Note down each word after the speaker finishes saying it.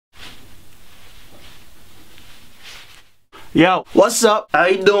Yo, what's up? How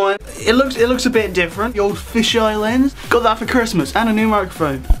you doing? It looks a bit different. The old fisheye lens. Got that for Christmas and a new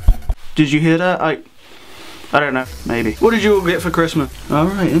microphone. Did you hear that? I don't know. Maybe. What did you all get for Christmas? All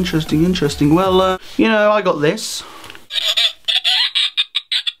right, interesting. Well, you know, I got this.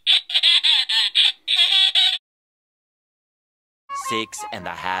 Six and a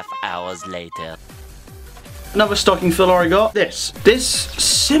half hours later. Another stocking filler I got. This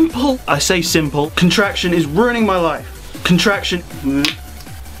simple, I say simple, contraction is ruining my life. Contraction.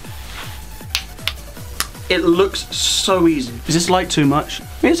 It looks so easy. Is this light too much? I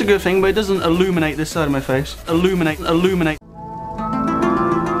mean, it's a good thing, but it doesn't illuminate this side of my face. Illuminate.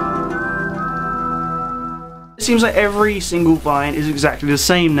 It seems like every single vine is exactly the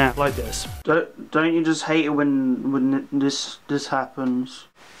same now, like this. Don't you just hate it when this happens?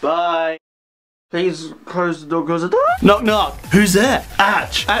 Bye. Please close the door, close the door. Knock knock. Who's there?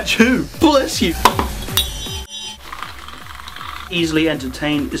 Atch. Atch who? Bless you. Easily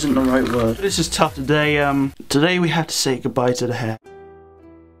entertained isn't the right word. This is tough today. Today we have to say goodbye to the hair.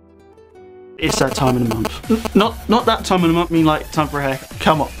 It's that time of the month. Not that time of the month, I mean like time for a haircut.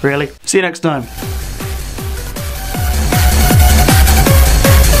 Come on, really? See you next time.